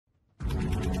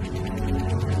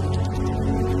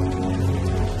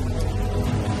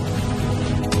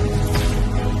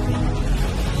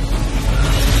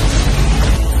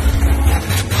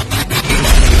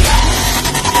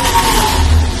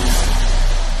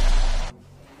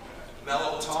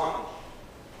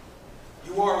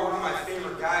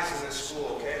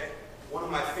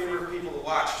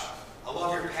I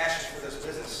love your passion for this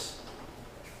business.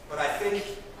 But I think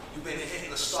you've been hitting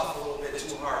the stuff a little bit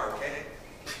too hard, okay?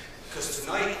 Because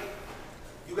tonight,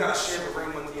 you got a share of the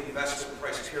ring with the investment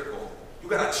price Purgold. You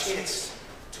got a chance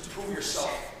to prove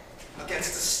yourself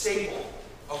against the staple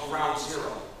of Ground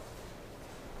Zero.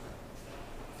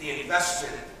 The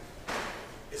investment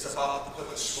is about to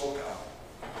put the smoke out.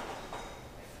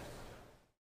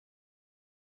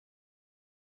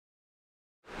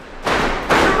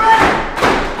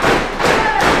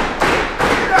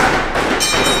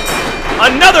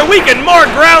 Another week and more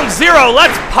Ground Zero.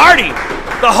 Let's party.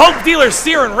 The Hulk dealer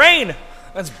Cerin Rahne.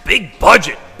 That's big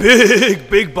budget.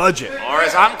 Big budget. Or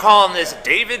as I'm calling this,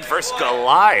 David versus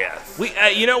Goliath.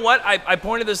 You know what? I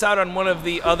pointed this out on one of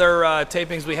the other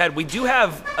tapings we had. We do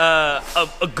have a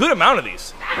good amount of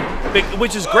these,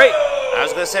 which is great. I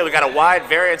was going to say, we got a wide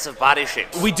variance of body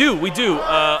shapes. We do. Very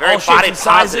all body shapes and positive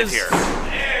sizes. here.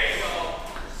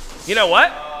 You know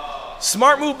what?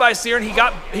 Smart move by Cerin.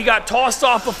 He got tossed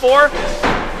off before.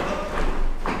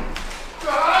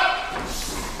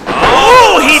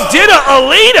 Oh, he did a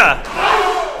Alita.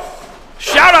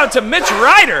 Shout out to Mitch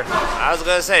Ryder. I was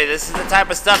going to say, this is the type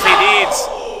of stuff he needs.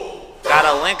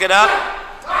 Gotta link it up.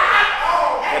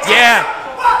 Yeah.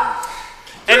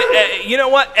 And you know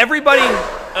what? Everybody,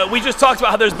 we just talked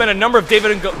about how there's been a number of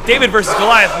David versus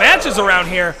Goliath matches around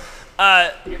here.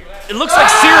 It looks like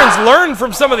Cerin's learned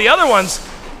from some of the other ones.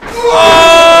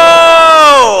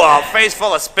 Oh, a face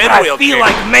full of spin wheel I feel kicks.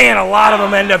 like, man, a lot of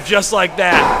them end up just like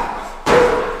that.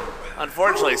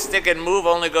 Unfortunately, stick and move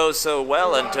only goes so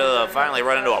well until I finally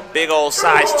run into a big old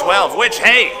size 12, which,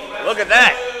 hey, look at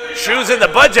that. Shoes in the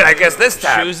budget, I guess, this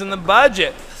time. Shoes in the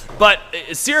budget. But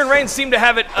Cerin Rahne seemed to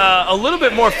have it a little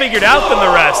bit more figured out than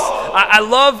the rest. I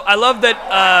love that,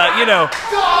 you know,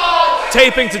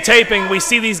 taping to taping, we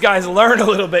see these guys learn a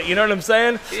little bit, you know what I'm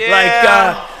saying? Yeah. Like,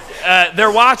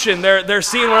 they're watching, they're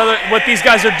seeing what these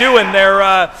guys are doing. They're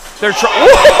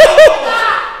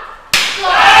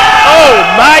oh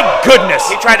my goodness!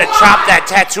 He tried to chop that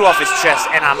tattoo off his chest,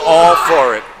 and I'm all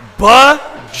for it.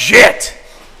 Budget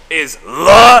is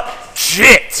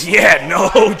legit. Yeah,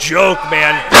 no joke,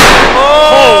 man.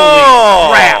 Oh.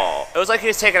 Holy crap! It was like he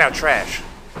was taking out trash.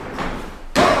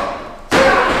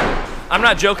 I'm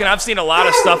not joking. I've seen a lot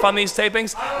of stuff on these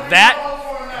tapings.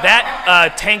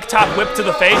 That tank top whip to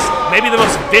the face, maybe the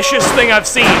most vicious thing I've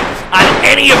seen on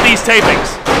any of these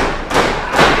tapings.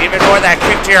 Even more that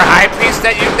kick to your eyepiece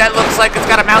that looks like it's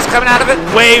got a mouse coming out of it?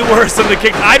 Way worse than the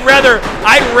kick. I'd rather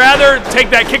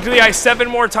take that kick to the eye 7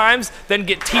 more times than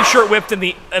get t-shirt whipped in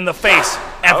the face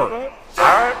ever. All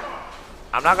right.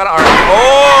 I'm not gonna argue.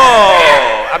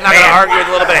 Oh! I'm not gonna argue with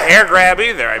a little bit of hair grab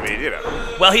either. I mean, you know.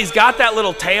 Well, he's got that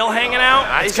little tail hanging out.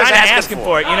 He's He's kind of asking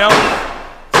for it, you know.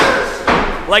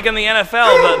 Like in the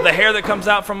NFL, the hair that comes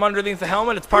out from underneath the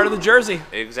helmet, it's part of the jersey.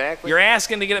 Exactly. You're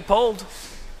asking to get it pulled.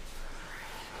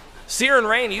 Cerin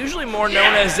Rahne, usually more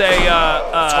known as a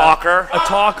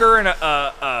talker and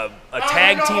a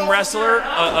tag team wrestler,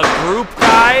 a group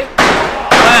guy.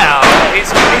 Well,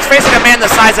 he's facing a man the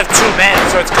size of 2 men,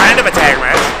 so it's kind of a tag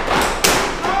match.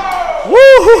 Woo!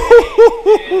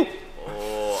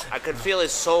 Oh, I can feel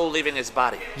his soul leaving his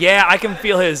body. Yeah, I can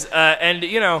feel his, and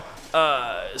you know,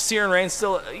 Cerin Rahne's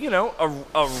still, you know,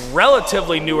 a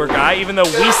relatively newer guy, even though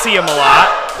we see him a lot.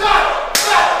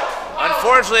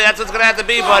 Unfortunately, that's what's going to have to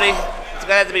be, buddy. It's going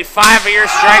to have to be 5 of your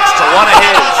strikes to 1 of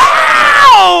his.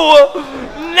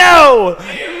 No!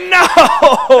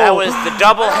 That was the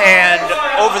double hand,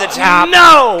 over the top,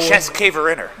 chest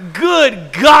caver-inner.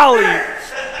 Good golly!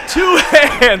 2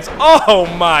 hands! Oh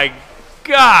my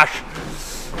gosh!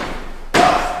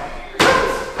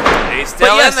 He's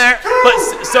still in there.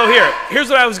 But so here's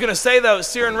what I was gonna say though.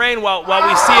 Cerin Rahne, while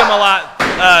we see him a lot,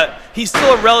 he's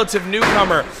still a relative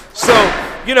newcomer. So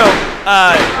you know,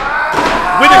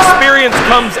 with experience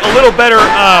comes a little better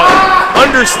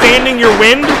understanding your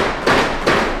wind.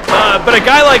 But a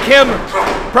guy like him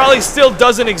probably still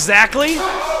doesn't exactly,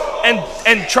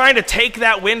 and trying to take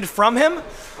that wind from him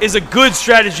is a good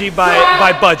strategy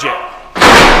by Budget.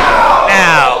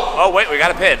 Now, oh wait, we got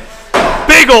a pin.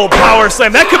 Big old power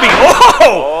slam. That could be.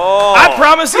 Oh! I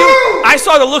promise you, I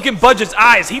saw the look in Budget's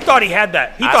eyes. He thought he had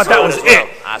that. He thought that was it.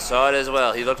 I saw it as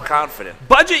well. He looked confident.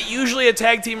 Budget usually a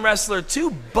tag team wrestler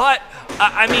too, but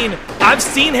I mean, I've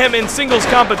seen him in singles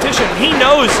competition. He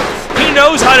knows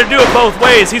how to do it both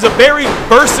ways. He's a very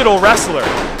versatile wrestler.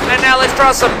 And now let's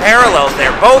draw some parallels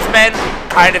there. Both men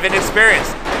kind of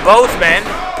inexperienced. Both men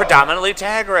predominantly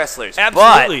tag wrestlers.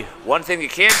 Absolutely. But one thing you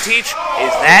can't teach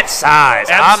is that size.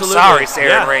 Absolutely. I'm sorry,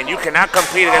 Cerin Rahne. You cannot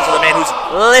compete against a man who's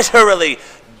literally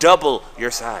double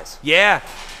your size. Yeah.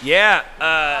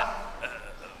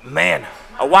 Man.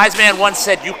 A wise man once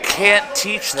said, you can't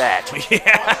teach that.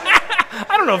 Yeah.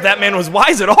 I don't know if that man was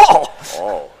wise at all.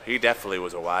 Oh, he definitely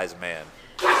was a wise man.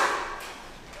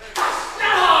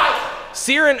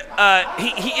 Cerin,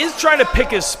 he is trying to pick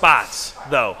his spots,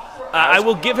 though. I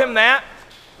will give him that.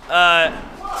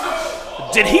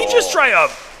 Did he just try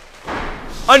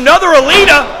another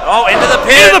Alita? Oh, into the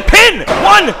pin. Into the pin.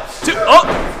 1, 2. Oh,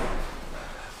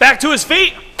 back to his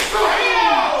feet.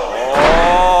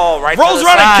 Oh, right. Rolls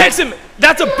around and kicks him.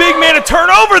 That's a big man to turn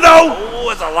over, though. Oh,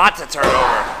 it's a lot to turn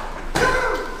over.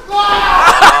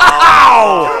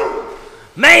 Oh,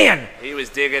 man. He was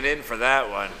digging in for that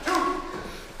one.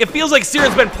 It feels like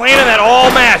Cerin's been planning that all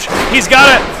match. He's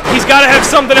gotta have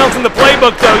something else in the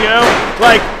playbook, though. You know,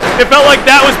 like it felt like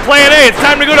that was Plan A. It's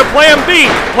time to go to Plan B,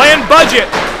 Plan Budget,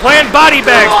 Plan Body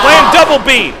Bags, Plan Double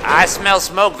B. I smell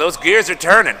smoke. Those gears are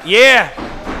turning. Yeah.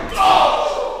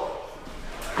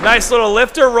 Nice little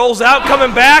lifter, rolls out,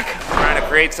 coming back. Trying to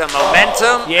create some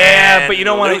momentum. Yeah, but you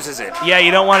don't want loses it. Yeah,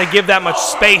 you don't want to give that much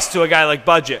space to a guy like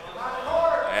Budget.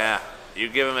 Yeah, you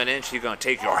give him an inch, he's gonna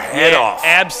take your head off.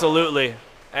 Absolutely.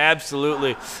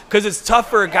 Absolutely. Because it's tough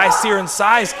for a guy Cerin's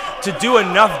size to do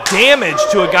enough damage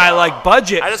to a guy like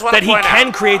Budget that he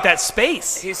can create that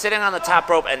space. He's sitting on the top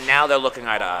rope, and now they're looking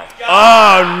eye to eye.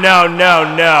 Oh, no,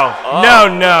 no, no. Oh. No,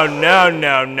 no, no,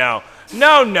 no, no.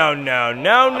 No, no, no,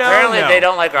 no, no. Apparently they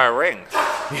don't like our ring.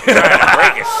 Trying to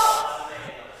break it.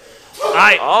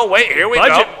 Oh, wait, here we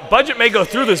go. Budget may go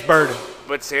through this bird.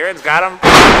 But Cerin's got him.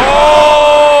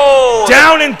 Oh!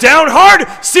 Down and down hard.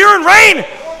 Cerin Rahne.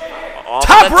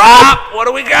 Top rope! What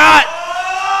do we got?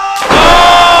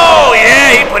 Oh,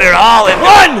 yeah, he put it all in.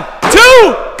 1, 2,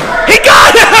 he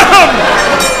got him!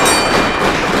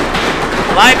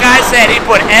 Like I said, he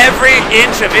put every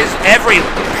inch of every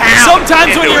pound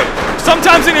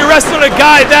Sometimes when you're wrestling a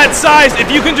guy that size,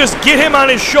 if you can just get him on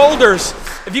his shoulders,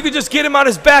 if you could just get him on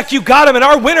his back, you got him. And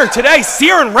our winner today,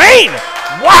 Cerin Rahne.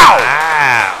 Wow!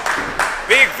 Wow.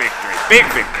 Big victory, big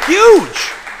victory.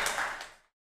 Huge!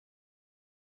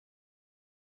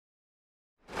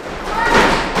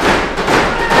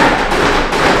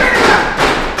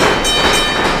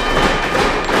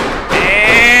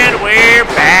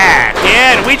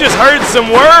 And we just heard some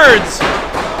words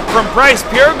from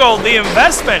Purgold, the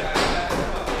investment.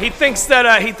 He thinks that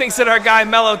our guy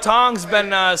Mellow Tong's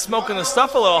been smoking the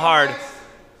stuff a little hard.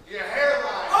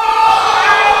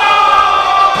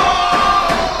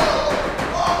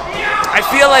 I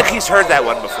feel like he's heard that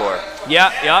one before.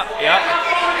 Yeah.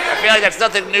 I feel like that's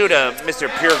nothing new to Mr.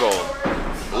 Purgold.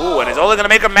 Ooh, and it's only gonna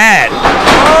make him mad.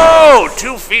 Oh,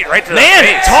 2 feet right to the face.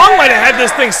 Man, Tong might have had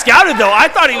this thing scouted though. I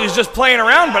thought he was just playing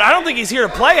around, but I don't think he's here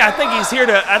to play. I think he's here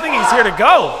to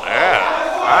go. Yeah,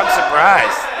 I'm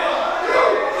surprised.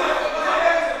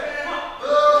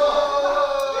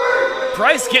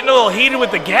 Price getting a little heated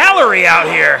with the gallery out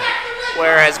here.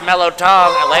 Whereas Mellow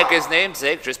Tong, like his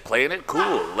namesake, just playing it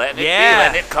cool, letting it be,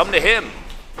 letting it come to him.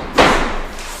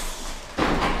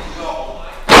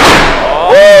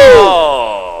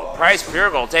 Oh, Price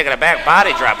Purgold taking a back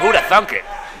body drop. Who'd have thunk it?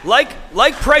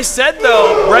 Like Price said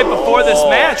though, right before this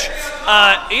match,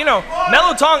 you know,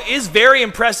 Mellow Tong is very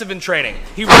impressive in training.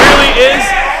 He really is.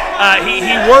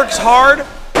 He works hard,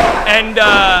 and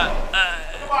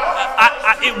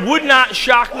it would not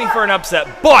shock me for an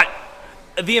upset. But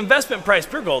the investment Price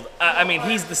Purgold, I mean,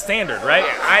 he's the standard, right?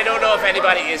 I don't know if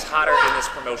anybody is hotter in this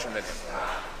promotion than him.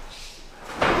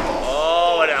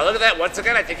 Oh, now look at that. Once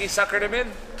again, I think he suckered him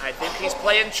in. I think he's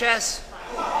playing chess.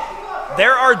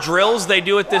 There are drills they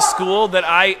do at this school that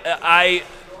I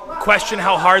question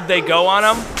how hard they go on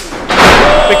them.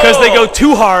 Because they go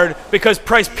too hard, because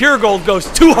Price Purgold goes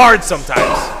too hard sometimes.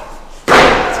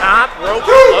 Top rope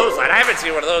clothesline. I haven't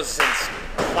seen one of those since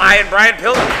Flying Brian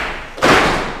Pillman.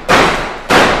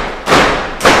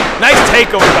 Nice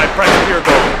takeover by Price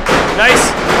Purgold.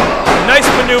 Nice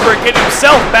maneuver, getting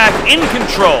himself back in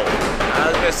control. I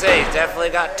was gonna say, he's definitely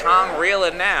got Tong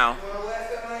reeling now.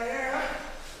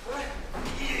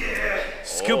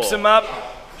 Scoops him up.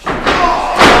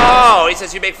 Oh, he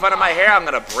says, you make fun of my hair, I'm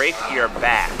gonna break your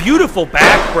back. Beautiful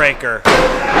backbreaker.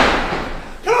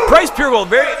 Price Purgold,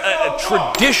 very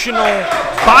traditional,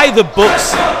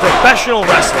 by-the-books professional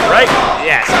wrestler, right?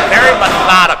 Yes, very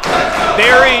methodical.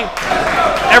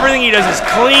 Everything he does is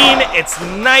clean, it's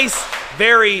nice,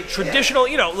 very traditional.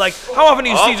 You know, like, how often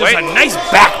do you see just a nice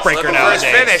backbreaker nowadays? For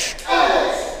his finish.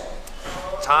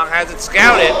 Tong has it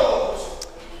scouted.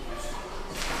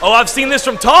 Oh, I've seen this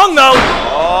from Tong, though.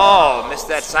 Oh, missed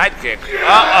that sidekick.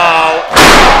 Uh-oh.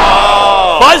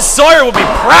 Oh. Buzz Sawyer will be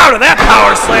proud of that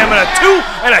power slam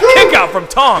and a kick out from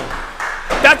Tong.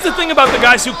 That's the thing about the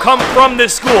guys who come from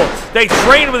this school. They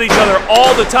train with each other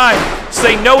all the time, so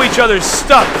they know each other's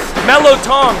stuff. Mellow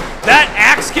Tong, that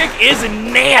axe kick is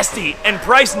nasty, and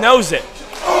Price knows it.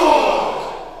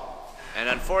 And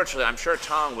unfortunately, I'm sure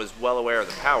Tong was well aware of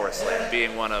the power slam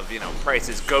being one of,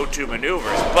 Price's go-to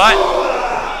maneuvers, but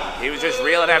he was just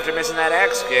reeling after missing that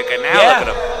axe kick, and now look at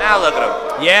him. Now look at him.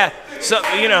 Yeah, so,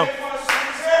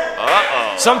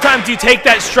 sometimes you take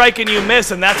that strike and you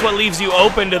miss, and that's what leaves you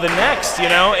open to the next,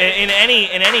 in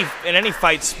any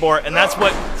fight sport, and that's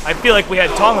what I feel like we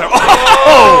had Tong there.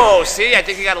 Oh, see, I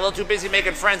think he got a little too busy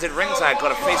making friends at ringside,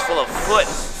 caught a face full of foot.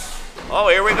 Oh,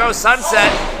 here we go,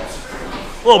 sunset.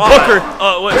 Little Booker,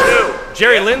 what?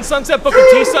 Jerry Lynn sunset, Booker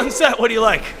T sunset. What do you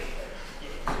like? Sling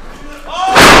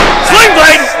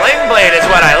blade. Sling blade is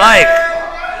what I like.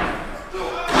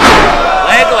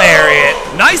 Leg lariat.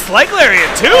 Nice leg lariat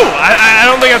too. I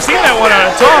don't think I've seen that one on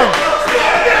a Tong.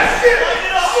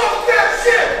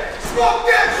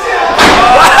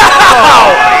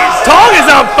 Wow! Tong is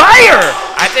on fire.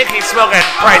 I think he's smoking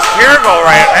Price Purgold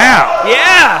right now.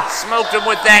 Yeah. Smoked him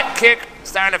with that kick.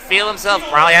 Starting to feel himself.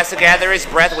 Probably has to gather his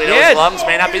breath. We know his lungs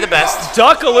may not be the best.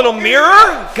 Duck a little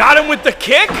mirror. Got him with the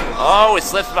kick. Oh, he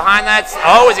slips behind that.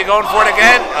 Oh, is he going for it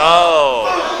again? Oh.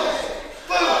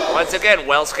 Once again,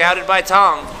 well scouted by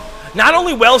Tong. Not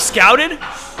only well scouted.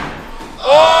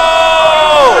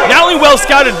 Oh! Not only well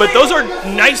scouted, but those are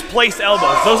nice placed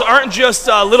elbows. Those aren't just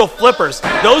little flippers.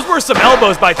 Those were some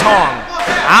elbows by Tong.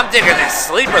 I'm thinking the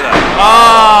sleeper though.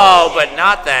 Oh, but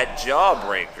not that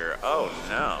jawbreaker. Oh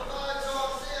no.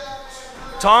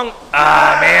 Tong,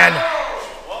 man.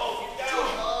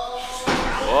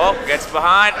 Oh, gets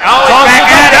behind. Oh, Tong,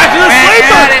 back to the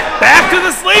sleeper. At it. Back to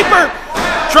the sleeper.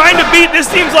 Trying to beat, this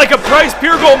seems like a Price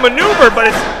Purgold maneuver, but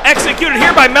it's executed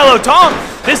here by Mellow Tong.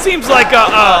 This seems like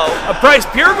a Price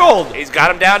Purgold. He's got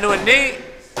him down to a knee.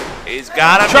 He's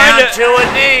got him down to a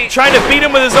knee. Trying to beat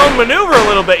him with his own maneuver a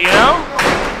little bit,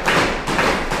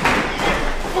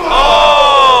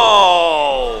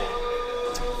 Oh!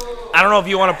 I don't know if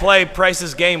you want to play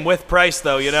Price's game with Price,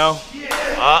 though,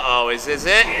 Uh-oh, is this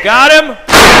it? Got him.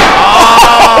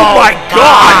 Oh, my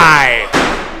God.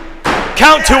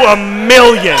 Count to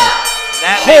 1,000,000.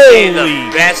 That may be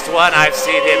the best one I've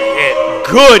seen him hit.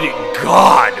 Good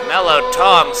God. Mellow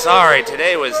Tong, sorry,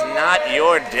 today was not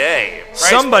your day.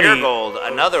 Price Purgold,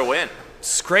 another win.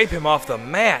 Scrape him off the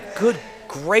mat. Good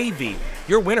gravy.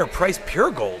 Your winner, Price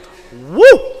Purgold. Woo!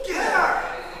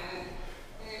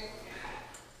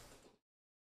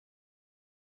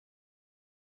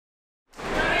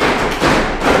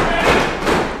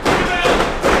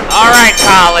 All right,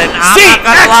 Colin, I'm not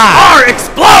gonna lie. CXR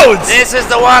explodes! This is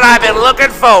the one I've been looking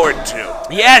forward to.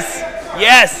 Yes,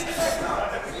 yes.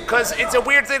 Because it's a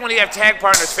weird thing when you have tag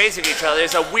partners facing each other.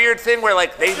 It's a weird thing where,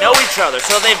 they know each other,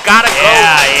 so they've got to go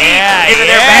deep into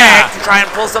their bag to try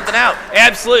and pull something out.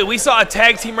 Absolutely. We saw a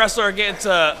tag team wrestler against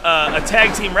a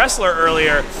tag team wrestler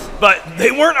earlier, but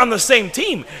they weren't on the same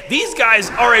team. These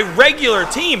guys are a regular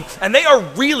team, and they are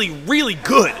really, really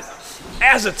good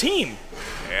as a team.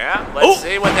 Yeah, let's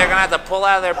see what they're going to have to pull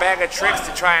out of their bag of tricks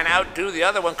to try and outdo the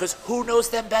other one, because who knows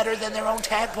them better than their own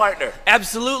tag partner?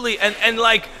 Absolutely, and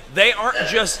they aren't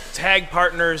just tag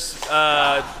partners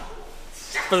for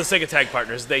the sake of tag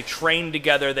partners. They train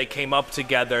together, they came up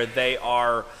together, they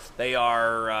are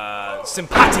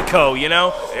simpatico,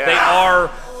 Yeah.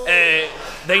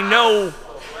 They know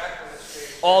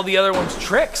all the other one's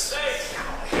tricks.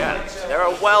 Yeah, they're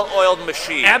a well-oiled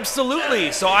machine.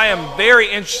 Absolutely. So I am very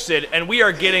interested, and we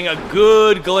are getting a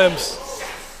good glimpse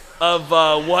of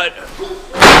what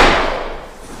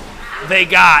they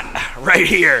got right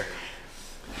here.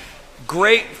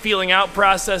 Great feeling out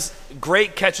process.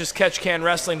 Great catch-as-catch-can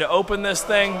wrestling to open this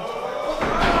thing.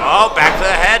 Oh, back to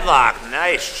the headlock.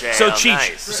 Nice, Jay. So,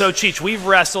 Cheech, nice. We've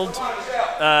wrestled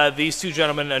these two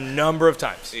gentlemen a number of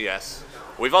times. Yes.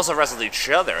 We've also wrestled each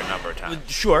other a number of times.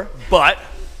 Sure, but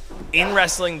in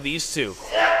wrestling these two,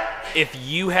 if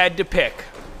you had to pick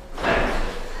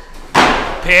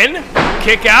pin,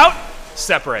 kick out,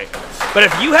 separate. But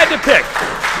if you had to pick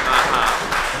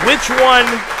which one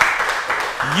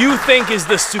you think is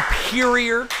the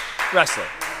superior wrestler,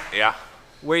 yeah,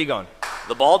 where are you going?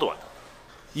 The bald one.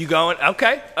 You going?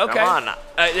 Okay. Come on.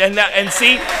 And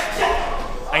see,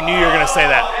 I knew you were gonna say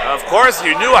that. Of course,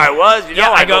 you knew I was. You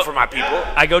know I go for my people.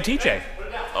 I go TJ.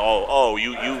 Oh,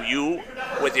 you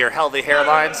with your healthy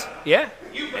hairlines? Yeah.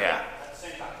 Yeah.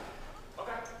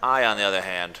 I, on the other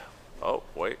hand, oh,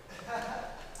 wait.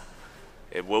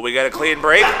 Will we get a clean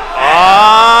break?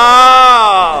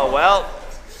 Oh, well,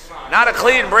 not a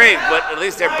clean break, but at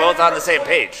least they're both on the same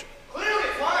page.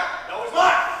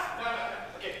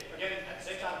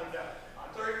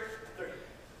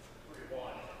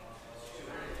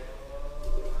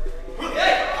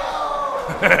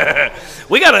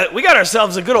 We got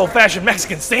ourselves a good old-fashioned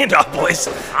Mexican standoff, boys.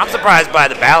 I'm surprised by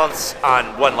the balance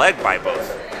on one leg by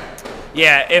both.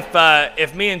 Yeah,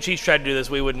 if me and Cheech tried to do this,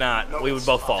 we would not. We would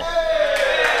both fall.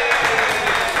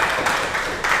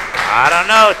 I don't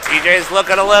know. TJ's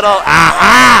looking a little.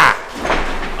 Aha!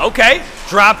 Okay,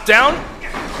 drop down,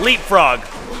 leapfrog,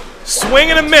 swing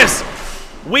and a miss,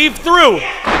 weave through,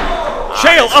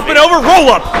 Chael up and over, roll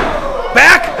up,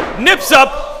 back, nips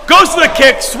up, goes for the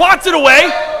kick, swats it away,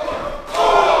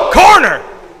 corner.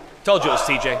 Told you it was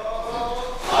TJ.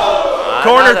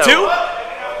 Corner 2.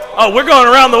 Oh, we're going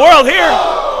around the world here.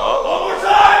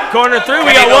 Corner 3,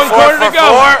 we got one corner to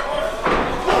go.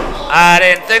 I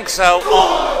didn't think so.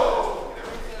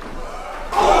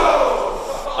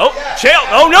 Oh, Chael.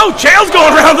 Oh, no. Chael's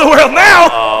going around the world now.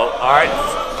 Oh, all right.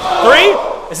 3.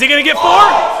 Is he going to get 4?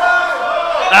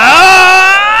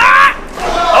 Ah!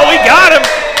 Oh, we got him.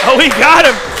 Oh, we got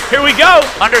him. Here we go.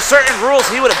 Under certain rules,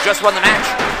 he would have just won the match.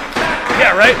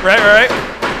 Yeah, right.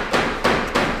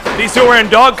 These two wearing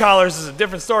dog collars is a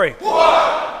different story. If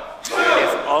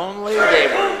only they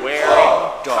were wearing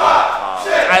dog collars.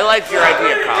 I like your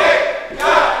idea, Colin.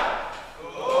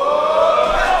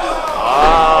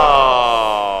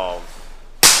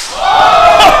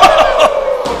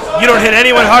 You don't hit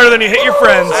anyone harder than you hit your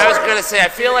friends. I was gonna say, I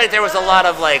feel like there was a lot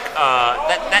of like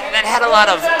that had a lot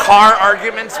of car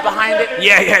arguments behind it.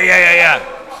 Yeah.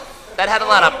 That had a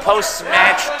lot of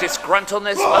post-match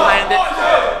disgruntledness behind it.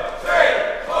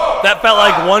 That felt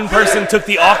like one person took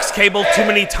the aux cable too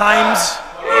many times.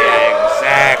 Yeah,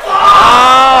 exactly.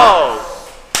 Oh!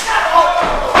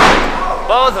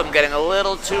 Both of them getting a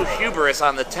little too hubris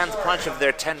on the 10th punch of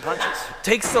their 10 punches.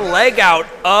 Takes the leg out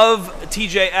of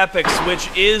TJ Epixx, which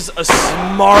is a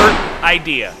smart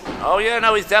idea. Oh yeah,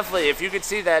 no, he's definitely. If you could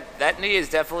see that knee is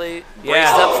definitely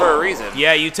braced up for a reason.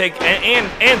 Yeah, you take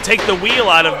and take the wheel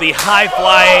out of the high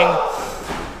flying.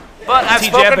 But I've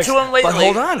spoken Epixx. to him lately.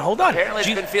 But hold on. Apparently,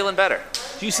 he's been feeling better.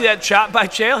 Do you see that chop by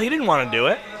Chael? He didn't want to do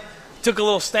it. Took a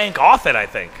little stank off it, I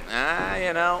think.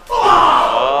 You know.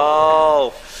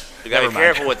 Oh. You gotta be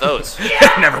careful with those.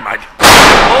 Never mind.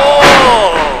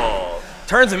 Oh!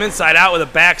 Turns him inside out with a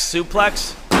back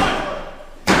suplex.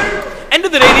 End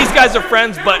of the day, these guys are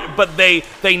friends, but they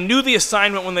knew the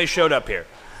assignment when they showed up here,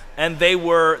 and they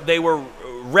were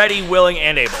ready, willing,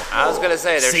 and able. I was gonna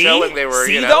say they're showing they were.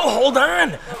 See, though, hold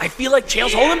on. I feel like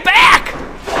Chael's holding back.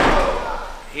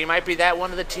 He might be that one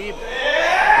of the team.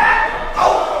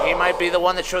 He might be the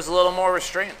one that shows a little more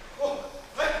restraint.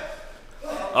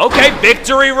 Okay,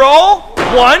 victory roll.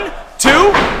 1,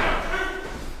 2.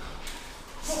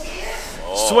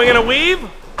 Swing and a weave. Woo!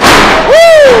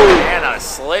 And a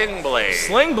sling blade.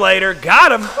 Sling blader,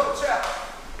 got him.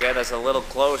 Get us a little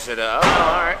closer to. Oh,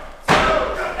 all right.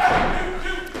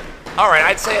 All right,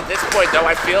 I'd say at this point, though,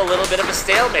 I feel a little bit of a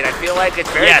stalemate. I feel like it's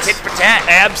very tit for tat.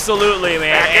 Absolutely,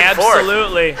 man.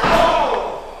 Absolutely.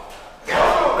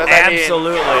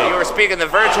 Absolutely. You were speaking the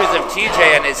virtues of TJ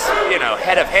and his,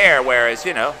 head of hair, whereas,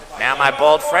 now my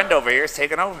bald friend over here is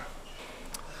taking over.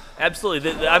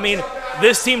 Absolutely. I mean,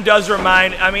 this team does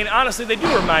honestly, they do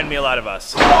remind me a lot of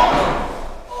us.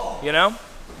 You know?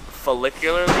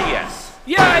 Follicularly, yes.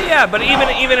 Yeah, but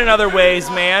even in other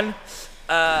ways, man.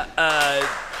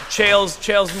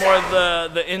 Chael's more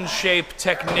the in-shape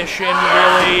technician,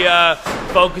 really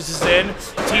focuses in.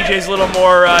 TJ's a little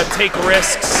more take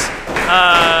risks,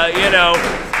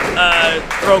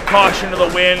 throw caution to the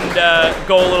wind,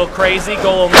 go a little crazy, go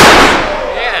a little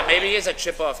Yeah, maybe he is a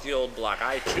chip off the old block.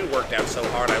 I, too, worked out so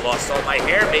hard I lost all my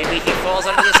hair. Maybe he falls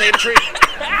under the same tree.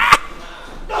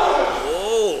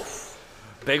 Oh.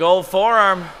 Big old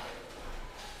forearm.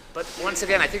 But once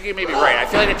again, I think you may be right. I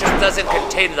feel like it just doesn't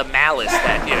contain the malice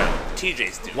that,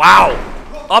 TJ's do. Wow.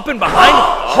 Up and behind.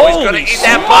 Oh, he's gonna eat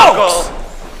that buckle.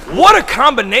 What a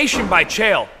combination by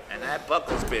Chael. And that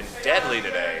buckle's been deadly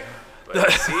today. But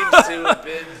it seems to have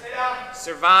been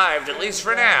survived, at least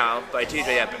for now, by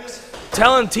TJ Epixx.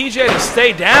 Telling TJ to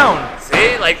stay down.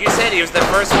 See, like you said, he was the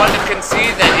first one to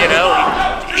concede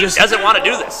that, he just doesn't want to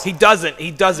do this. He doesn't.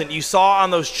 You saw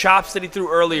on those chops that he threw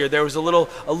earlier, there was a little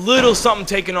something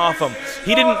taken off him.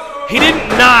 He didn't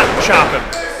not chop him,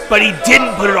 but he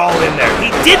didn't put it all in there.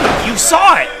 He didn't. You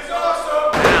saw it.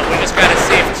 Now, we just got to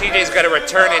see if TJ's got to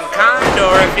return in kind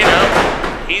or if,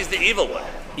 he's the evil one.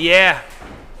 Yeah.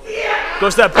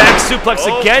 Goes to that back suplex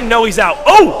again. No, he's out.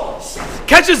 Oh!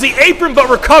 Catches the apron but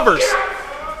recovers.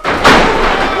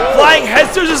 Flying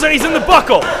head scissors and he's in the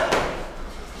buckle.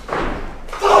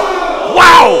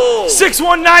 Wow!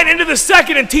 619 into the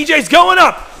second and TJ's going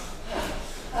up.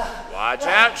 Watch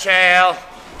out, Chael.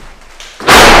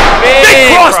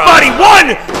 Big crossbody.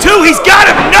 1, 2. He's got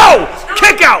him. No!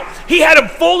 Kick out. He had him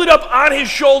folded up on his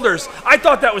shoulders. I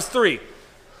thought that was 3.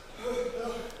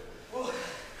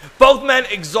 Both men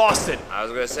exhausted. I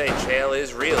was gonna say, Chael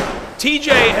is reeling.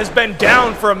 TJ has been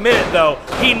down for a minute though.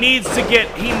 He needs to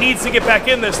get back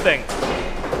in this thing.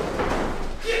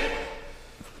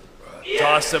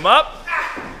 Toss him up.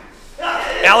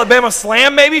 Alabama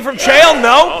slam maybe from Chael?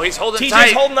 No. Oh, he's holding TJ's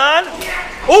tight. holding on.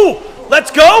 Ooh,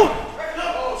 let's go.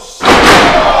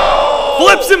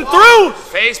 Flips him through.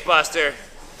 Face buster.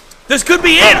 This could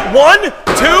be it. 1, 2.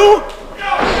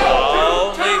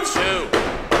 Only 2.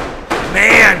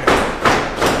 Man.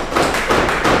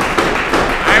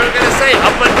 I was gonna say,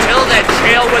 up until that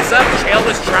Chael was up, Chael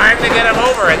was trying to get him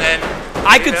over, and then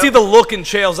I could see the look in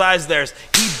Chael's eyes there.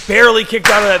 He barely kicked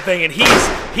out of that thing, and he is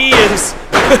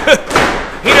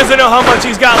he doesn't know how much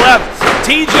he's got left.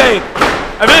 TJ,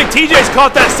 I feel like TJ's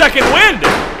caught that second wind.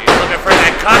 He's looking for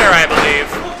that cutter, I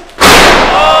believe.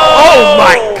 Oh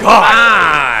my God.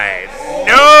 My.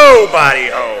 Nobody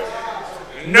home.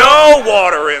 No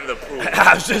water in the pool.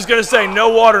 I was just gonna say, no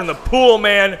water in the pool,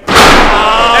 man.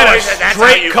 Oh, And a that's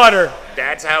straight cutter.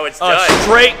 That's how it's A done.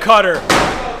 straight cutter.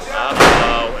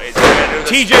 Uh-oh. Is he gonna do the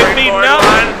TJ springboard feeding up.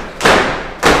 one?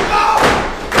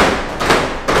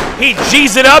 He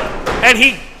G's it up, and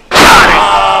he got it.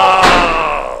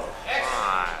 Oh.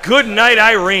 Good night,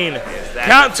 Irene. that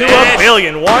Count the to a finish?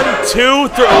 billion. 1, 2,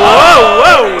 3. Whoa,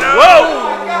 whoa, whoa,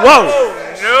 whoa.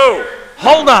 No.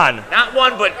 Hold on. Not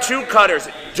 1, but 2 cutters.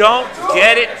 Don't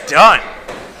get it done.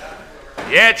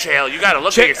 Yeah, Chael, you got to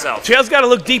look at yourself. Chael's got to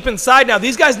look deep inside now.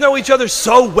 These guys know each other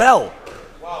so well.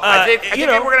 I think we're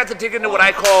going to have to dig into what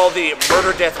I call the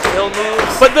murder, death, kill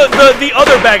moves. But the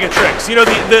other bag of tricks. You know,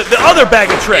 the other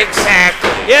bag of tricks. Exactly.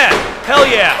 Yeah, hell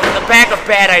yeah. The bag of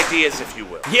bad ideas, if you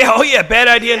will. Yeah, oh yeah, bad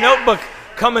idea notebook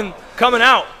coming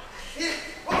out.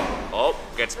 Oh,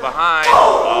 gets behind.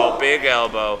 Oh, big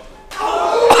elbow.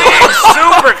 Big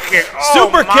super kick. Oh,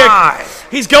 Super my. kick.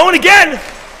 He's going again.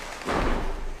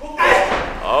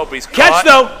 Oh, he's Catch caught.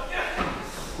 though.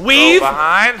 Go Weave,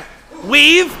 behind.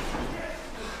 weave,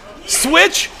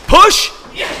 switch, push.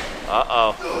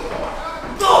 Uh-oh.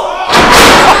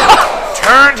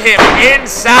 Turned him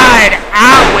inside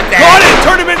out with that. Caught it,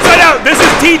 turned him inside out. This is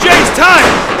TJ's time.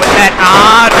 With that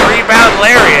odd rebound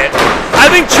lariat. I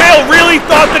think Chael really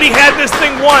thought that he had this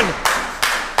thing won.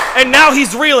 And now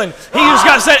he's reeling. He just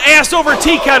got set ass over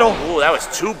tea kettle. Ooh, that was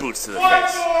 2 boots to the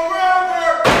face.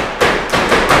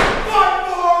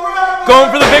 Going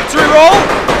for the victory roll.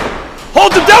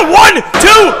 Holds him down. 1,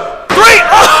 2, 3.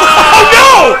 Oh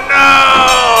no!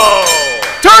 No!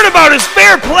 Turnabout is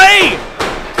fair play.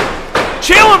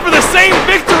 Chael went for the same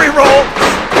victory roll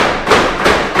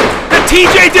that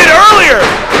TJ did earlier.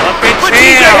 But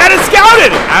TJ had it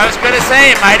scouted. I was going to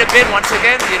say, it might have been, once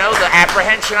again, the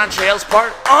apprehension on Chael's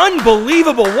part.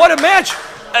 Unbelievable. What a match.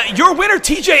 Your winner,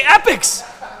 TJ Epixx.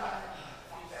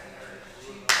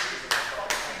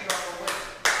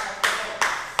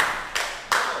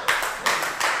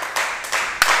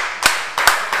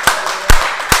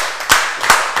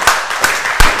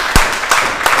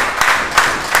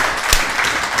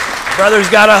 Brothers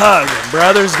got a hug.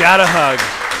 Brothers got a hug.